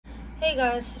Hey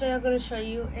guys, today I'm going to show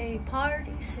you a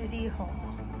Party City haul.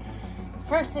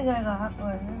 First thing I got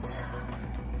was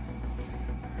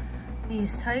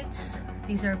these tights.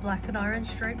 These are black and orange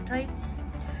striped tights.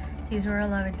 These were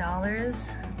 $11.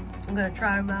 I'm going to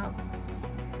try them out.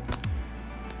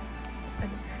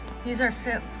 These are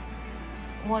fit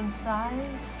one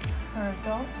size for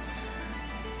adults.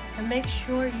 And make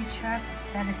sure you check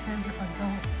that it says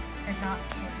adults and not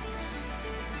kids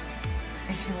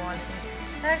if you want it.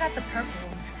 And I got the purple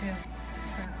ones too,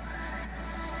 so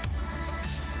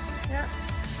yeah.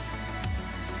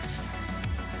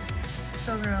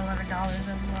 Those are $11 as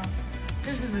well.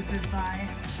 This is a good buy.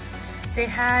 They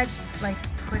had like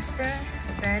Twister,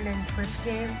 Ben and Twist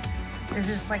game. This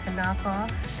is like a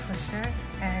knockoff Twister,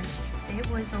 and it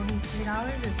was only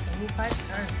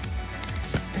 $3.75.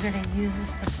 We're gonna use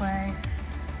this to play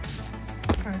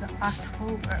for the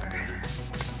October.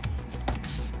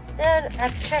 Then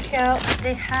at checkout,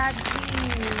 they had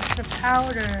these, the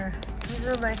powder. These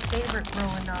were my favorite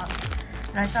growing up.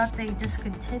 And I thought they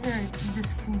discontinued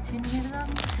them,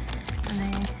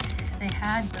 and they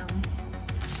had them.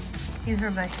 These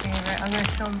were my favorite. I'm gonna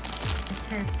show them to the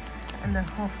kids, and then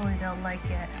hopefully they'll like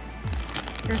it.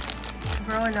 Just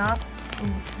growing up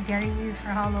and getting these for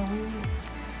Halloween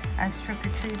as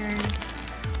trick-or-treaters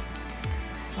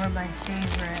were my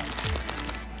favorite.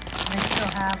 They still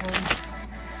have them.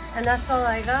 And that's all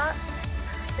I got.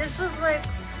 This was like,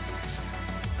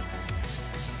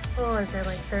 what was it,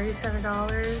 like $37?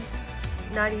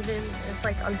 Not even, it's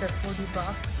like under 40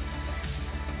 bucks.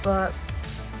 But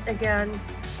again,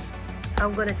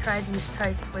 I'm gonna try these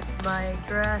tights with my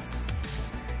dress,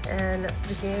 and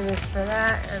the game is for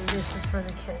that, and this is for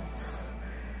the kids.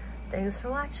 Thanks for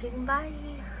watching, bye.